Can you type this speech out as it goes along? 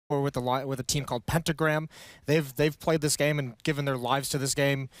or with a team called Pentagram. They've played this game and given their lives to this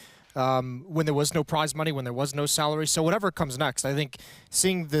game when there was no prize money, when there was no salary. So whatever comes next, I think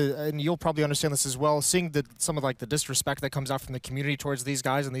seeing and you'll probably understand this as well, seeing some of the disrespect that comes out from the community towards these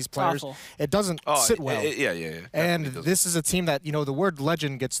guys and these players, it doesn't sit well. Yeah. And this is a team that, the word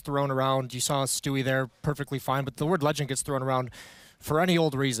legend gets thrown around. You saw Stewie there, perfectly fine, but the word legend gets thrown around for any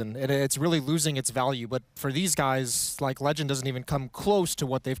old reason. It's really losing its value. But for these guys, legend doesn't even come close to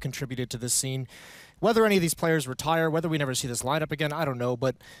what they've contributed to this scene. Whether any of these players retire, whether we never see this lineup again, I don't know.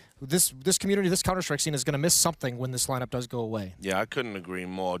 But this community, this Counter-Strike scene is going to miss something when this lineup does go away. Yeah, I couldn't agree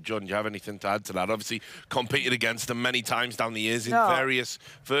more. John, do you have anything to add to that? Obviously, competed against them many times down the years in various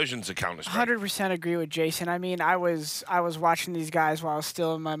versions of Counter-Strike. 100% agree with Jason. I mean, I was watching these guys while I was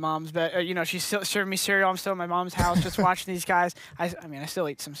still in my mom's bed. She's still serving me cereal. I'm still in my mom's house just watching these guys. I mean, I still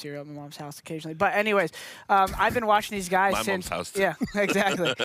eat some cereal at my mom's house occasionally. But anyways, I've been watching these guys my since... mom's house too. Yeah, exactly.